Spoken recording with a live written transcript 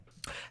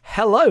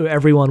Hello,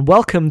 everyone.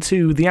 Welcome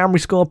to the Amory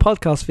Score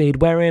podcast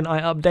feed, wherein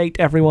I update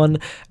everyone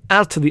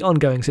as to the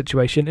ongoing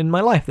situation in my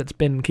life that's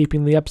been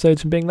keeping the episodes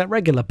from being that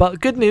regular.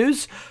 But good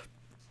news,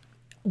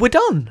 we're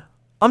done.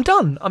 I'm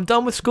done. I'm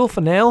done with school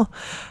for now.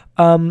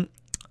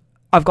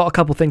 I've got a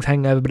couple things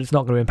hanging over, but it's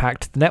not going to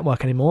impact the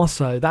network anymore.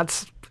 So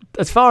that's,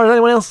 as far as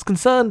anyone else is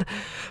concerned,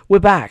 we're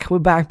back. We're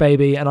back,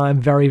 baby, and I'm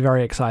very,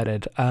 very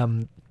excited.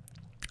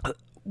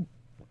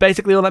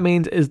 Basically, all that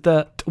means is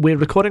that we're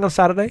recording on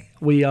Saturday.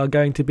 We are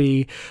going to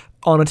be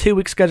on a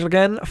 2-week schedule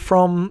again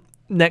from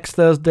next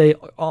Thursday,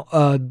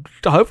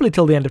 hopefully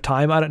till the end of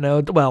time. I don't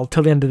know. Well,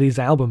 till the end of these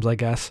albums, I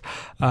guess.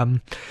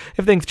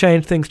 If things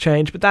change.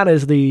 But that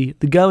is the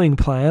going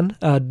plan.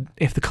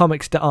 If the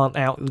comics aren't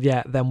out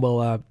yet, then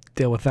we'll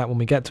deal with that when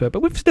we get to it.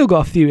 But we've still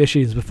got a few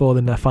issues before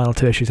the final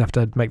 2 issues have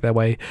to make their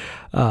way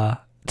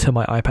to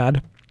my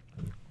iPad.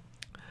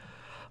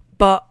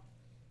 But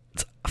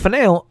for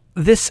now,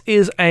 this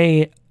is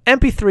a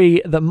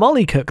MP3 that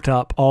Molly cooked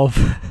up of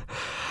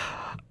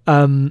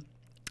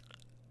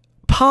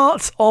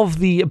parts of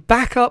the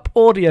backup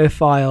audio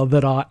file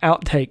that are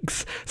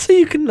outtakes, so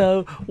you can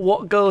know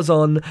what goes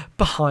on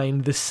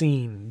behind the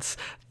scenes.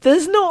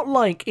 There's not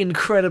like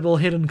incredible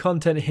hidden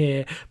content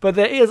here, but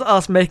there is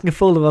us making a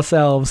fool of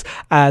ourselves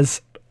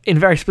as in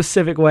very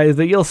specific ways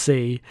that you'll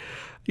see.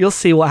 You'll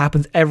see what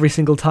happens every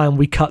single time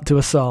we cut to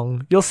a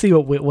song. You'll see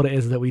what it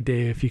is that we do,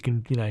 if you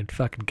can,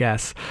 fucking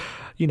guess.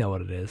 You know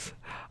what it is.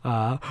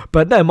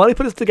 But no, Molly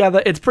put this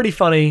together. It's pretty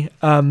funny.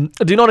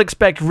 Do not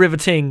expect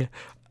riveting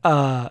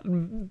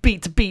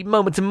beat to beat,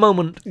 moment to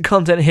moment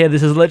content here.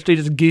 This is literally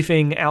just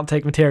goofing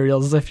outtake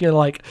materials. If you're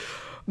like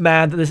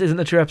mad that this isn't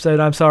a true episode,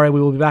 I'm sorry.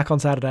 We will be back on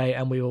Saturday,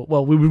 and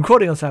we'll be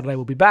recording on Saturday.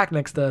 We'll be back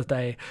next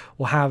Thursday.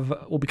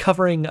 We'll be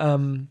covering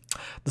the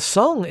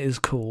song is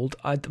called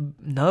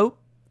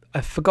I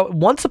forgot.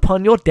 Once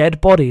Upon Your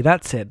Dead Body.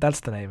 That's it.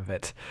 That's the name of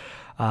it.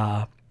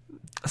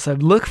 So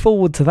look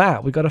forward to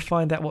that. We've got to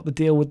find out what the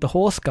deal with the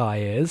horse guy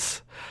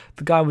is.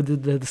 The guy with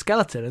the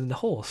skeleton and the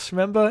horse.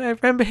 Remember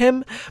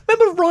him?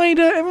 Remember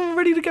Ryder? Everyone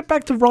ready to get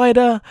back to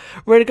Ryder?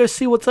 Ready to go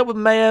see what's up with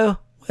Mayo?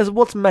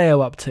 What's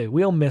Mayo up to?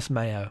 We all miss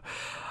Mayo.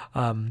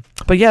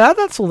 But yeah,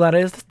 that's all that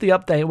is. That's the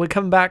update. We're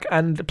coming back,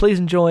 and please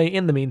enjoy,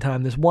 in the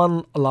meantime, this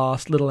one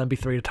last little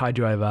MP3 to tide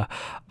you over.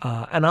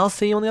 And I'll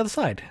see you on the other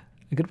side.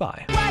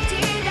 Goodbye.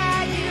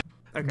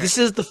 Okay. This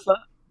is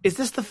is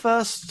this the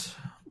first...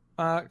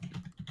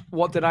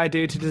 What did I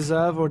do to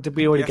deserve, or did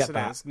we already get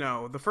that? Yes, it is.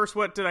 No, the first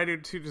What Did I Do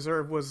to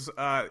Deserve was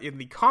in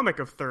the comic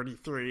of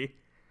 33.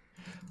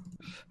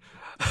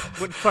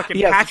 With fucking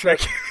yes,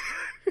 Patrick.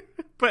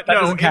 But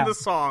no, in the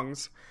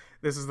songs,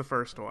 this is the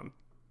first one.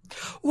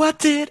 What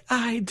did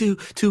I do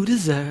to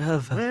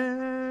deserve?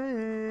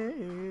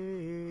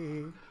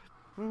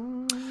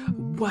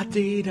 What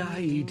did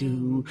I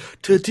do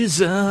to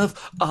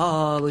deserve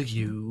all of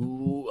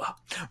you?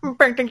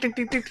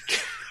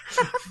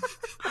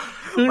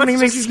 Let's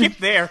just skip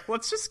there.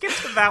 Let's just skip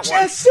to that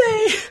one. Just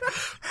say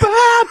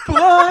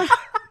bye-bye.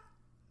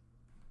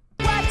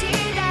 What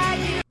did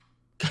I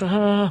do?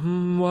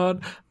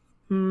 Someone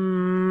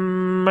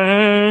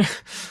me.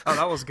 Oh,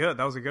 that was good.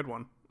 That was a good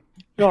one.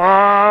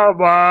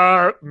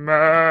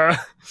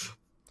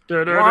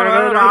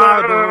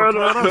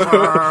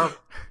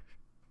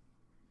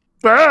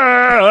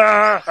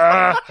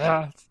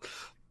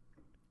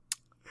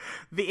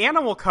 The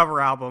Animal cover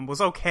album was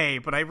okay,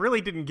 but I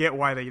really didn't get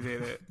why they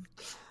did it.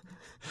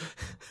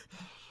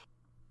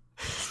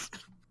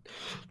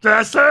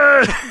 That's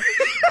it!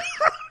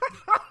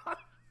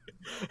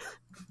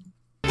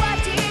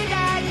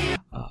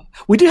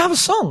 We do have a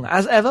song.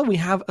 As ever, we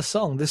have a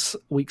song. This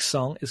week's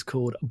song is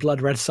called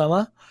Blood Red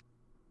Summer.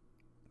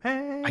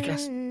 Hey. I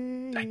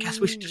guess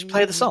we should just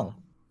play the song.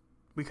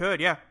 We could,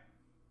 yeah.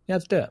 Yeah,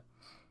 let's do it.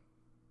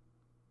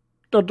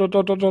 What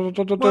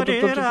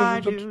did I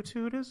do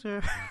to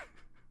deserve...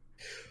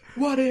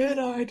 What did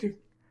I do?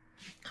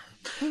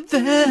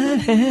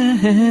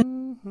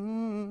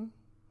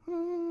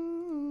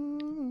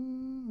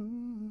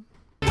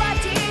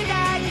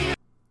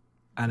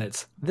 And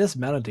it's this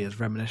melody is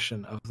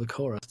reminiscent of the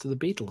chorus to the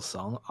Beatles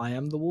song "I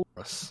Am the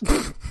Walrus."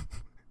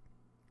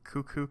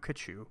 Cuckoo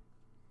Cachoo.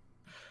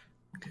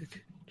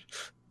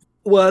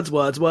 Words.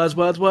 All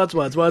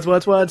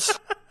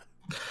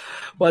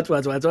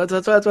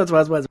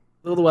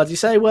the words you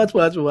say. Words.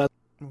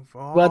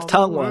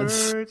 Tongue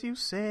words. Words you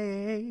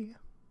say.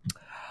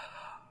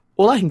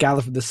 All I can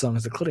gather from this song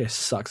is that Claudia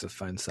sucks at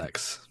phone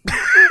sex.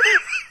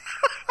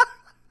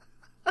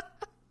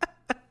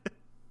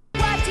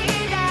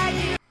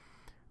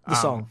 The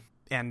song.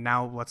 And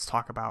now let's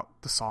talk about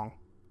the song.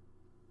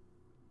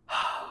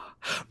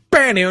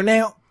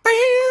 Now.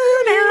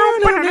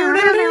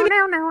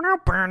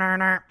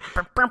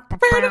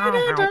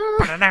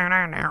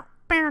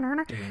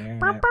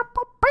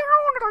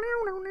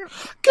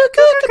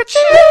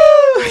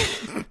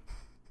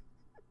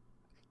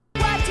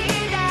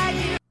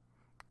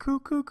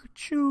 Cuckoo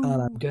Cachoo.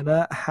 And I'm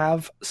gonna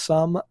have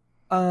some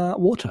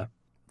water.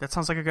 That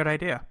sounds like a good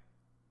idea.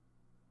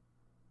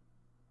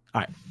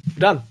 Alright, we're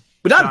done.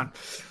 We're done.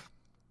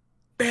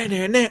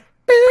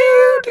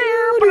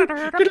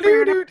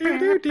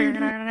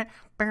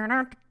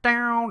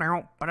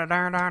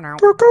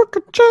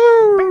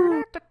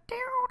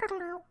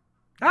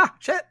 Ah,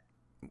 shit.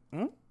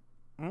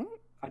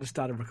 I just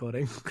started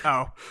recording.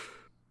 Oh.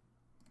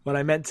 When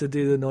I meant to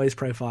do the noise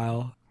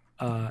profile,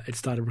 it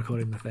started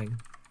recording the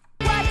thing.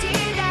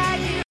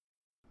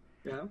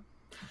 Yeah.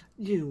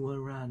 You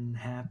were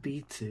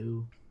unhappy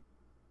too.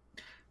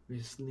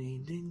 Just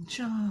leaning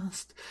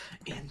just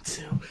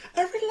into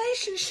a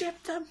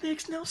relationship that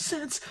makes no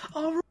sense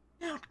around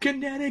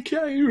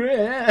Connecticut.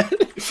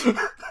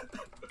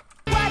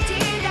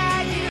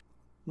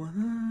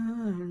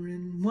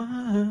 Warren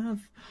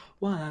Worth,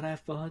 what I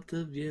thought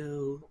of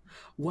you,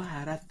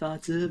 what I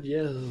thought of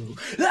you.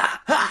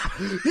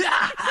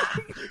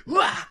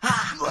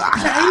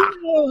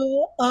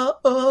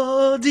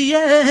 Oh,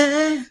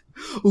 yeah,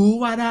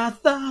 what I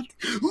thought.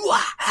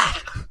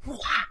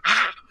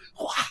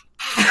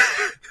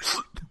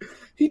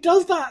 He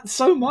does that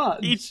so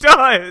much. He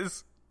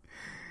does.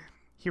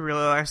 He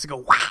really likes to go,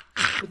 wah.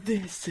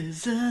 This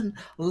isn't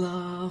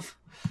love,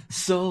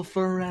 so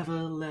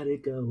forever let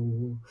it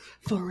go,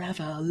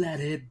 forever let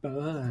it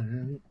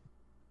burn.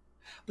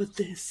 But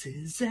this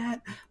is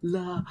that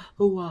love,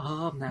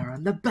 now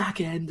on the back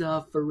end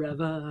of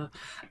forever.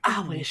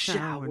 I wish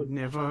I would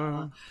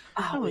never,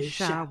 I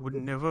wish I would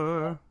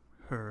never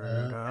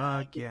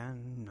hurt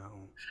again,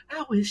 no.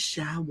 I wish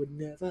I would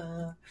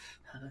never,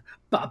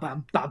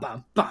 ba-bam,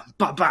 ba-bam, bam,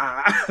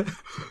 ba-ba.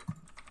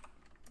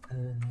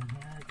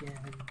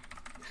 Again.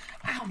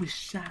 I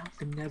wish I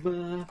could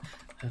never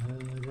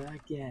hurt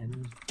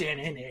again.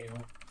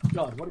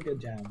 God, what a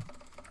good jam.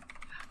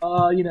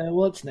 You know,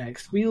 what's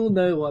next? We all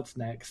know what's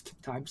next.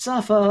 Time to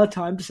suffer,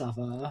 time to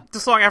suffer. The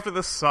song after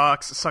this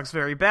sucks. It sucks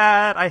very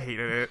bad. I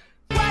hated it.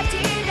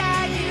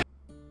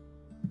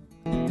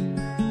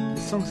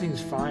 This song seems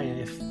fine,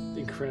 if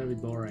incredibly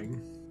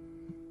boring.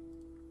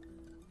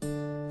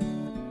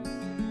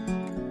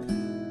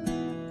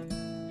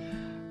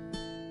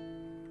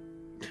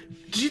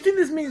 Do you think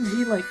this means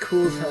he, like,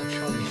 calls her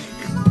Johnny?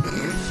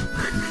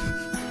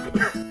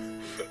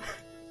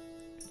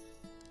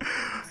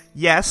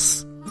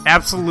 Yes.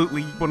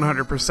 Absolutely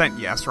 100%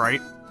 yes,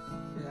 right?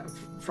 Yeah,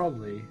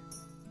 probably.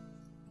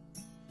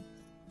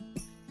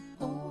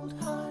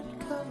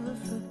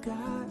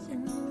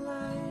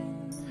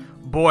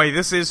 Boy,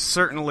 this is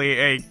certainly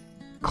a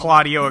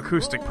Claudio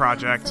acoustic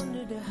project.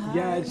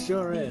 Yeah, it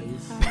sure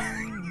is.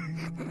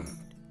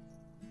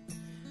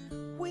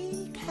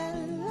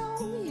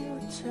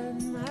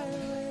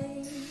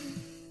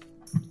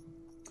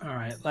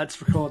 Alright,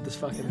 let's record this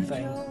fucking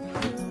thing.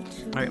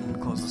 Alright, let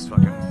me close this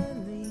fucking...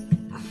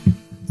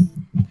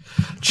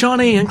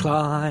 Johnny and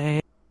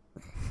Clyde.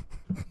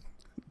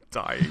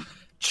 Dying.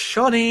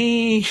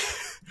 Johnny.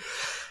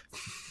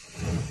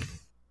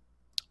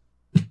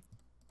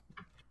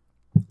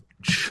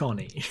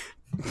 Johnny.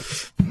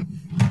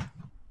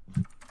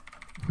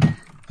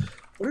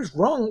 What is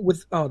wrong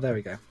with... Oh, there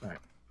we go. All right.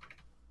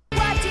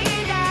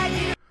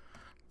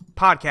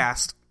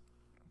 Podcast.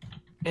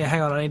 Yeah,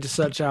 hang on. I need to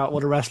search out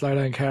what a wrestler I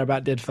don't care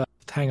about did first.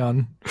 Hang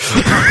on.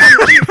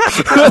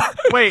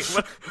 Wait,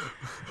 what?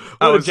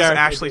 Oh, was just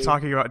Ashley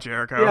talking about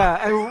Jericho.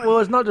 Yeah, well,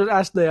 it's not just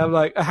Ashley. I'm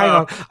like, hang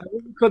on. I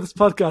want to record this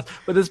podcast,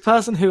 but this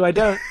person who I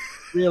don't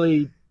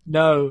really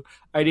know,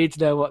 I need to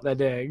know what they're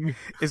doing.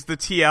 Is the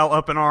TL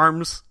up in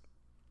arms?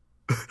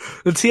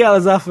 The TL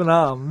is up in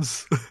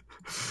arms.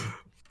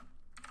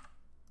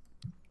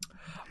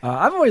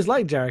 I've always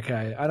liked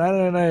Jericho, and I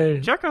don't know.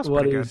 Jericho's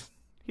pretty good.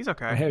 He's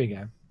okay. Oh, here we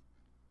go.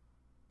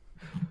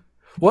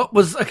 What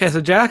was okay? So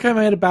Jericho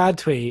made a bad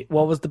tweet.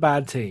 What was the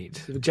bad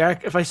tweet?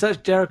 If I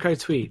search Jericho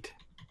tweet,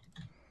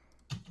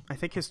 I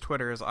think his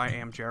Twitter is I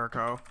am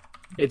Jericho.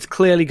 It's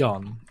clearly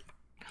gone.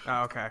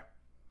 Oh, okay.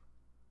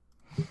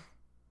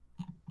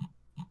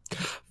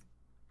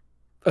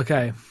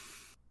 Okay.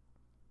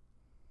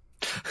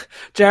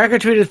 Jericho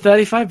tweeted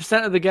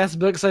 35% of the guest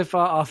books so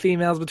far are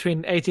females between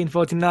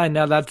 1849.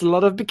 Now that's a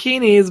lot of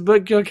bikinis.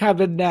 Book your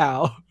cabin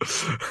now.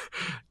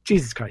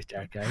 Jesus Christ,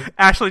 Jericho.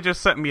 Ashley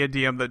just sent me a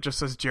DM that just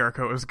says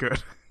Jericho is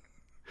good.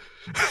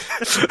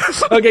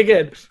 Okay,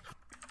 good.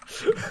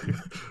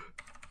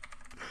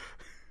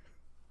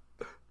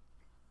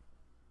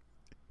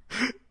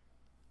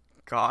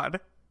 God.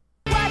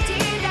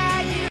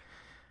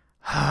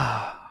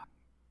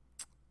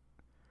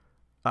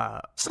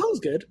 Song's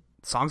good.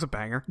 Song's a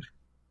banger.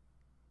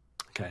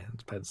 Okay,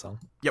 let's play the song.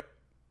 Yep.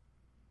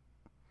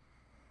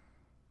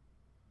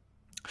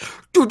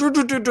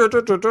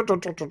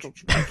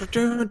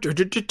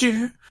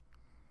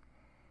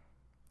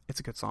 It's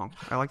a good song.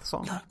 I like the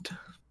song. Not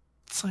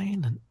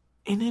silent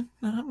in it,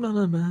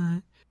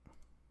 not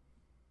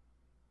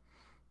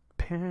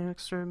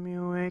Picture me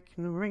awake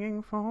and the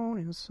ringing phone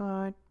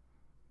inside.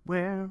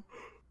 Where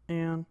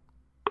and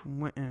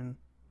when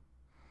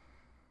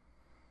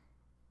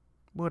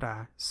would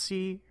I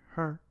see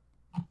her?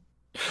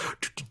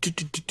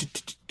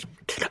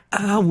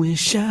 I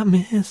wish I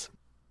miss.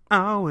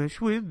 I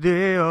wish with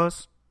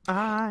this.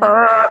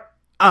 I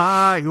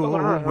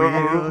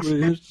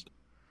wish.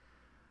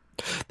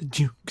 that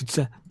you could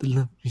share the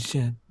love you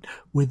shared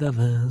with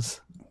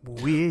others.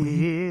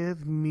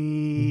 With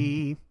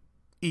me.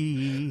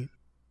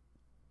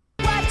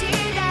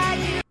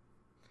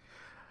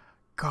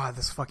 God,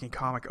 this fucking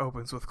comic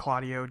opens with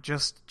Claudio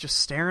just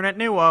staring at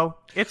Nuo.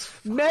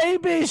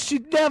 Maybe she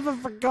never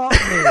forgot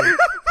me.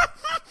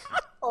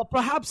 Or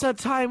perhaps her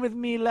time with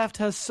me left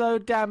her so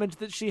damaged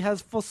that she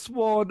has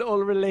forsworn all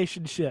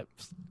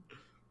relationships.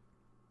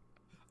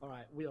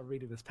 Alright, we are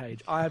reading this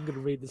page. I am going to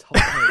read this whole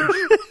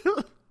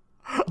page.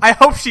 I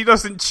hope she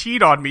doesn't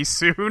cheat on me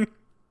soon.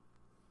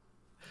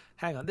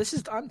 Hang on,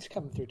 I'm just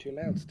coming through too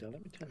loud still.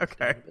 Let me turn this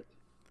down a bit.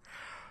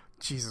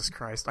 Jesus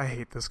Christ, I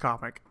hate this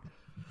comic.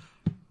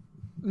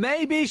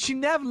 Maybe she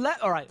never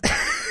let... Alright. Now I'm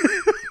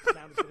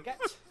just going to get...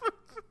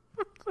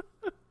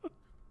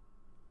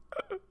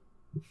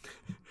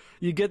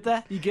 You good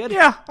there? You good?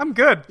 Yeah, I'm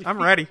good. I'm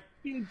ready.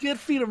 You good?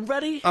 Feeling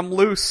ready? I'm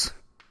loose.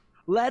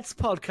 Let's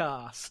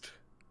podcast.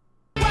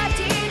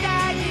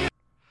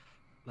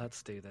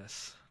 Let's do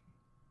this.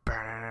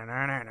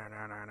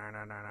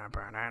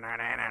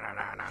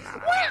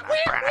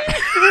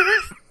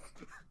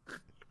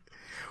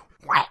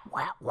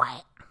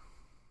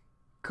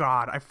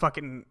 God, I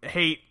fucking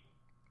hate...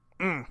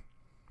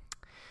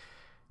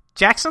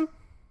 Jackson?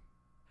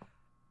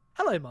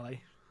 Hello,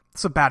 Molly.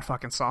 It's a bad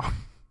fucking song.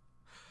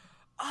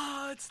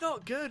 Oh, it's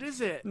not good, is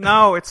it?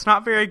 No, it's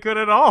not very good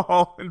at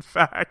all, in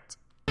fact.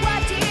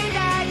 But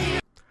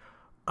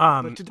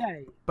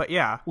today,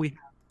 yeah. we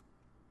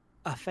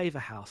have a favor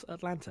house,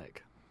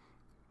 Atlantic.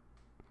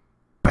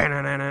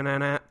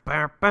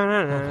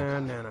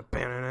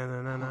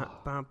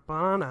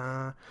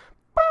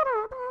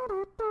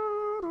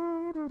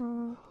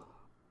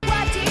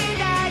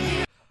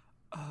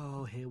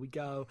 Oh, here we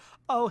go.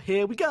 Oh,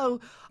 here we go.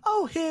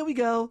 Oh, here we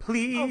go.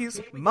 Please,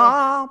 oh,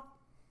 Mom. Go.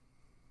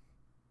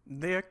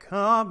 They're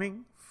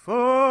coming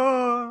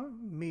for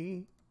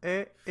me.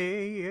 Hey,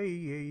 hey,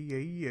 hey, hey,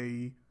 hey,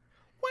 hey.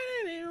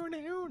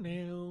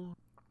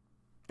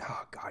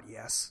 Oh, God,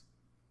 yes.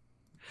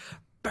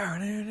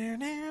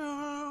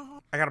 I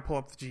gotta pull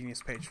up the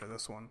Genius page for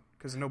this one,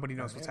 because nobody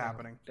knows what's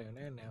happening.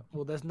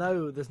 Well, there's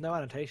no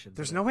annotations.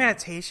 There's no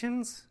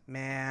annotations?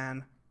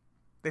 Man.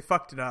 They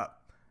fucked it up.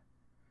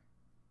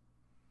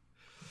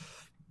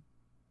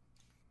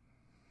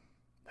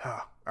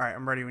 Oh, alright,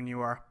 I'm ready when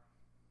you are.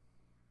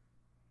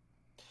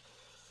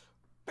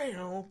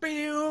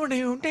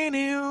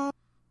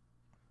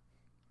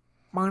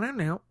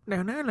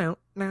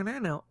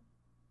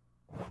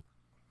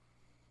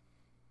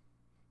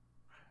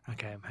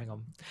 Okay, hang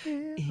on.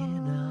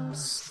 In a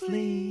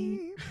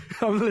sleep.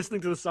 I'm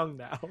listening to the song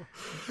now.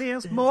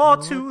 There's more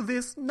to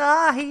this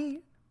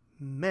night.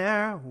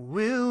 Mare,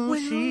 will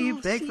she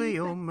beg for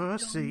your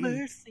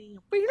mercy?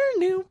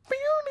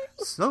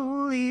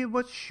 Slowly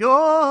but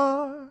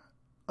sure.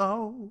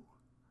 Oh,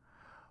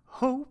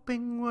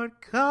 hoping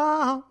what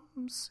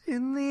comes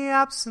in the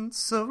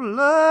absence of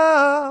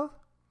love.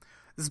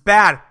 This is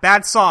bad.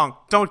 Bad song.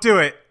 Don't do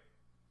it.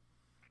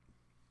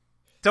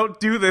 Don't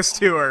do this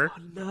to her. Oh,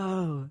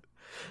 no.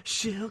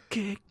 She'll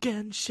kick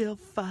and she'll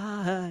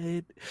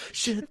fight.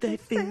 Should they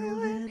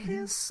feel in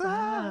his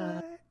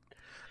side?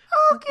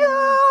 Oh,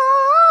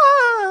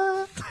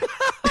 God.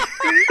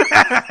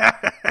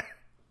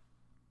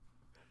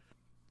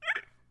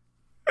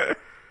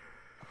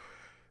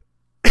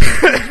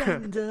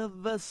 End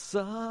of a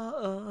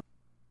song.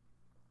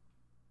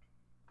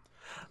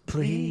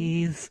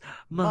 Please,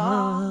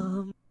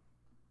 Mom.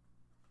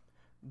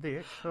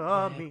 They're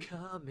coming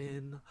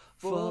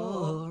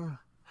for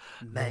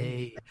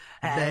me.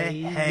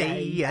 Hey.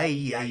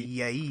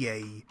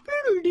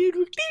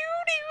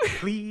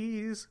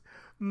 Please,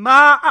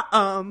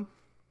 Mom.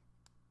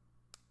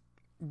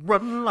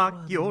 Run,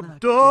 lock your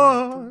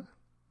door.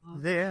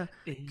 They're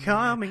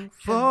coming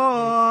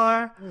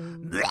for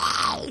me.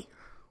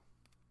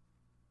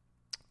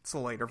 It's a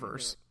later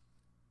verse.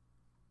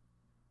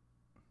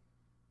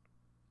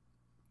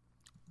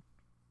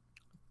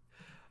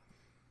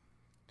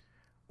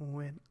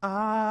 When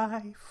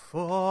I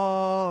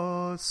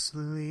fall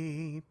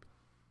asleep,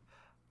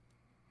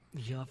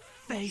 your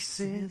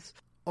face is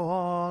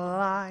all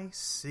I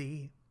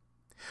see.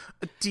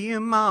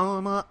 Dear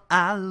mama,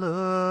 I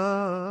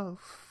love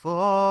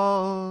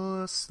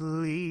fall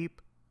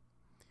asleep.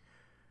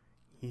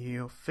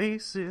 Your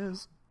face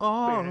is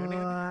all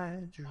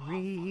I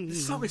dream.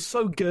 This song is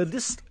so good.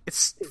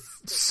 It's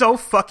so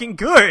fucking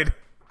good.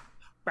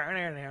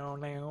 I'm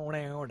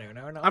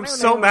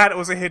so mad it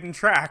was a hidden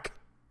track.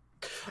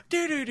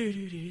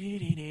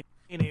 In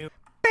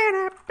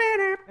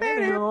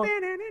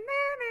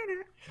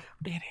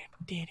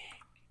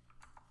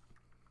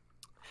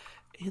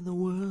the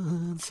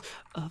words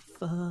of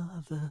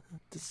father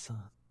to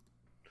son.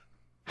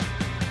 And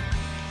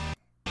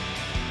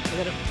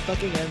then it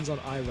fucking ends on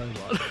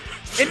iRobot.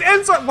 It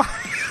ends on...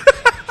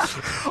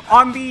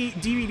 On the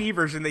DVD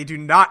version, they do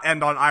not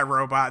end on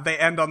iRobot. They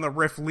end on the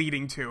riff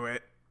leading to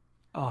it.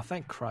 Oh,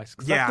 thank Christ.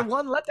 Yeah. That's the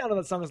one letdown of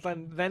that song is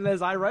then there's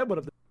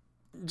iRobot.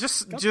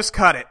 Just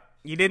cut it.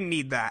 You didn't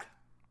need that.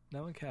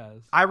 No one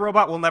cares.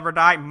 iRobot will never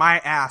die. My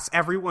ass.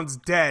 Everyone's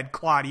dead,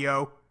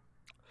 Claudio.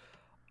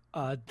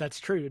 That's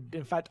true.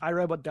 In fact,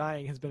 iRobot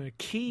dying has been a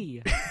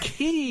key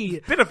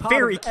Been a part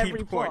very of key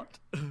every point.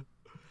 plot.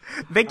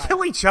 They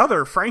kill each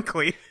other,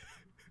 frankly.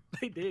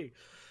 They do.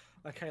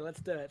 Okay, let's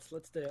do it.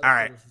 Let's do it. All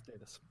right. Let's do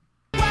this.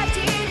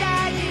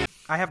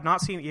 I have not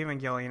seen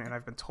Evangelion, and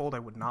I've been told I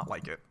would not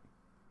like it.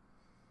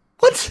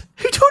 What?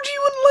 Who told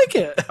you wouldn't like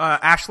it?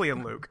 Ashley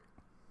and Luke.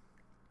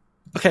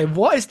 Okay,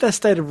 what is their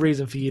stated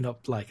reason for you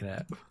not liking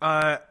it?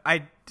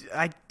 I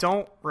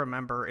don't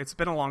remember. It's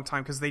been a long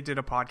time because they did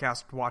a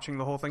podcast watching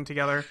the whole thing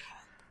together.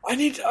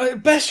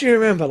 Best you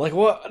remember. Like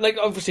what? Like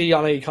obviously,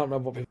 I know you can't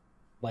remember what people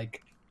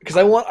like because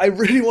I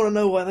really want to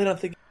know why they don't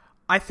think.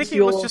 I think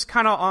it was just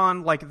kind of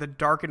on like the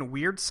dark and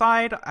weird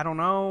side. I don't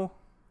know.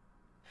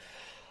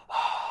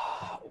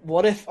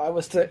 What if I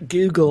was to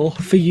Google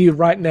for you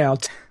right now?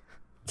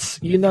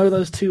 You know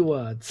those two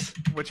words.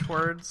 Which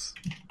words?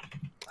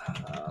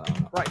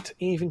 Right,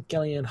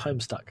 Evangelion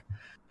Homestuck.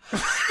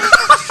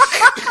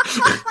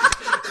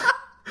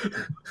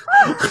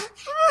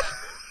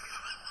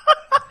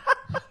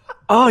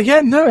 Oh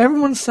yeah, no,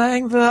 everyone's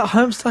saying that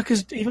Homestuck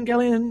is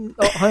Evangelion.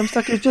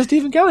 Homestuck is just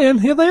Evangelion.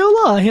 Here they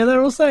all are. Here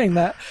they're all saying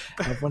that.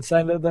 Everyone's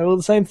saying that they're all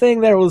the same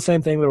thing. They're all the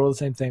same thing. They're all the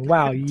same thing.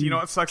 Wow. Do you know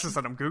what sucks is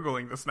that I'm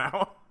Googling this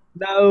now?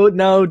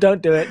 No,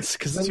 don't do it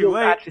because It's too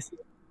late.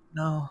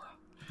 No,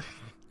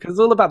 because it's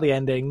all about the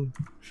ending.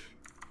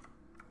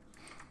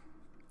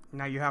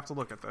 Now you have to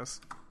look at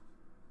this.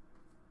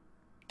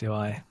 Do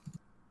I?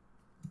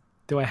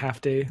 Do I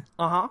have to?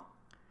 Uh-huh.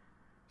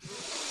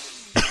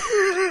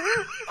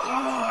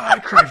 Oh, I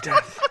crave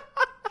death.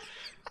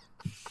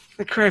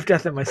 I crave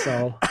death in my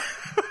soul.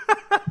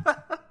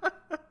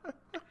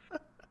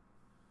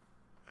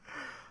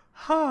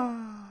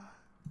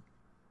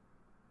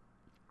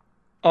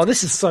 Oh,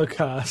 this is so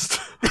cursed.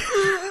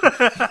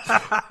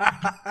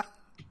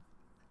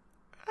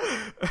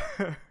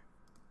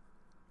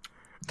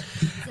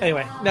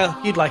 Anyway, no,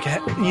 you'd like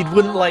it. You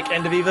wouldn't like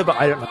End of Eva, but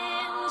I don't know.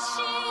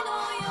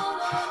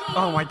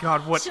 Oh my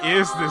god, what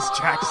is this,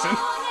 Jackson?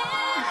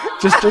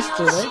 Just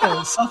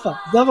suffer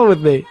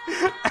with me.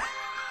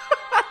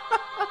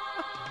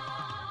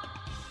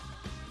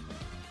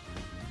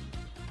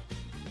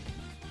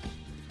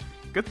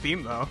 Good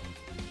theme, though.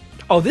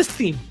 Oh, this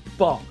theme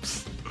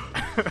bombs.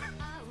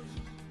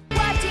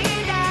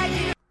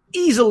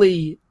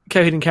 Easily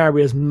Coheed and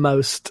Caribe's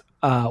most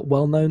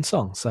well-known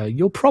song, so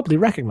you'll probably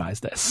recognize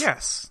this.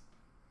 Yes.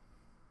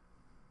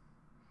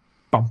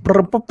 Oh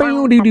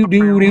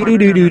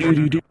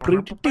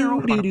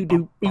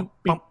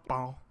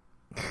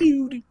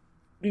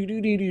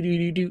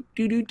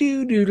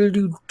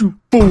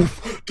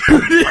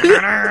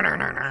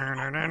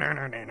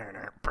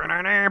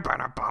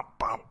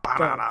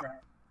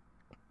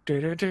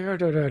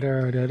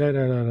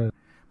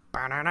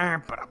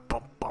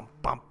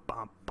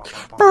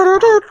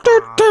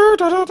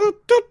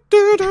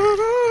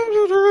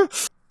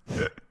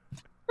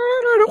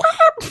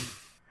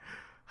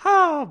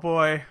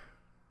boy.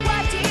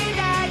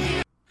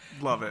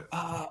 Love it.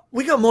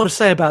 We got more to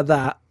say about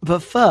that,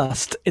 but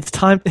first, it's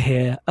time to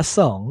hear a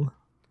song.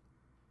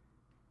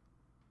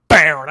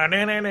 I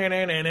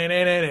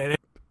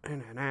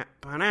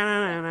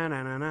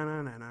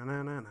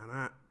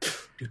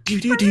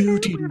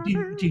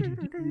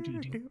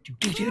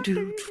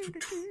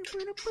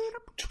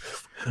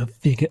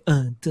figure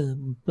a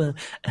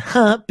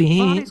heartbeat.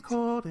 Body's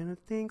cold and it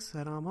thinks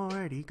that I'm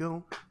already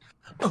gone.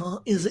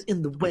 Oh, is it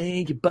in the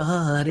way your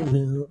body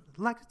moves? I'd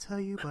like to tell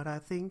you, but I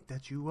think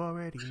that you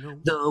already know.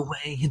 The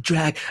way you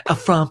drag her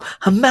from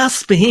her mouth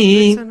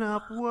speak. Listen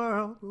up,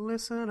 world.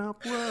 Listen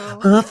up,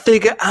 world. I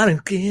figure I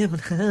don't give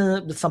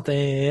her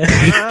something.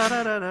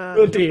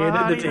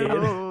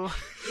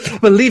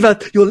 Believe her,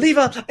 you'll leave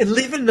her and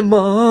leave in the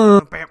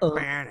mall.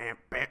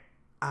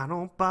 I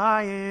don't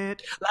buy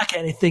it. Like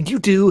anything you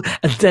do,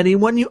 and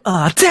anyone you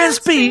are. 10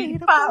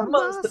 speed, I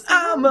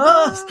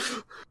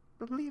must.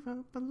 Believer,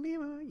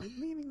 you're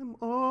leaving them.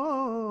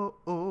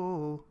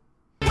 Oh.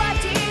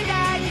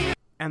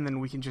 And then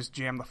we can just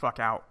jam the fuck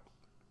out.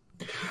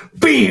 If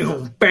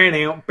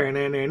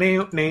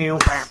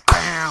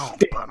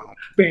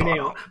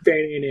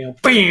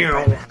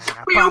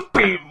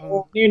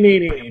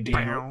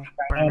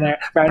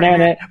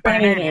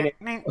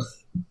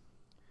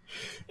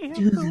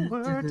the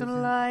word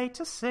delight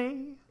to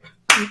say,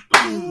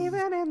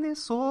 even in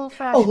this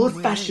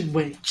old-fashioned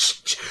way.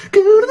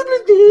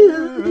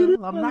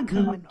 Girl, I'm not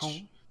coming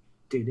home.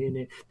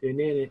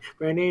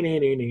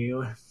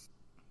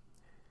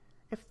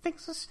 If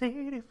things are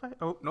stayed, if I...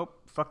 Oh, nope.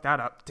 Fuck that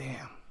up.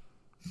 Damn.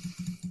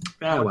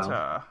 Oh,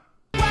 well.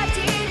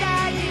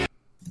 I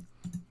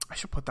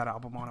should put that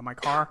album on in my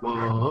car.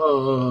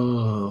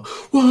 Whoa.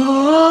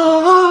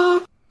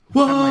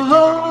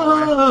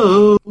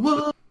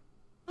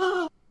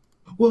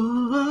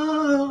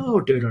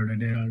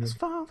 His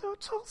father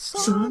told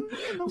son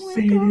in the wake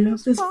failure of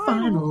is his final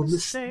final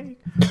mistake.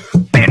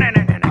 mistake.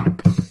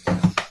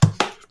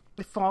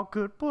 If all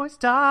good boys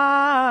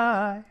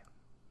die,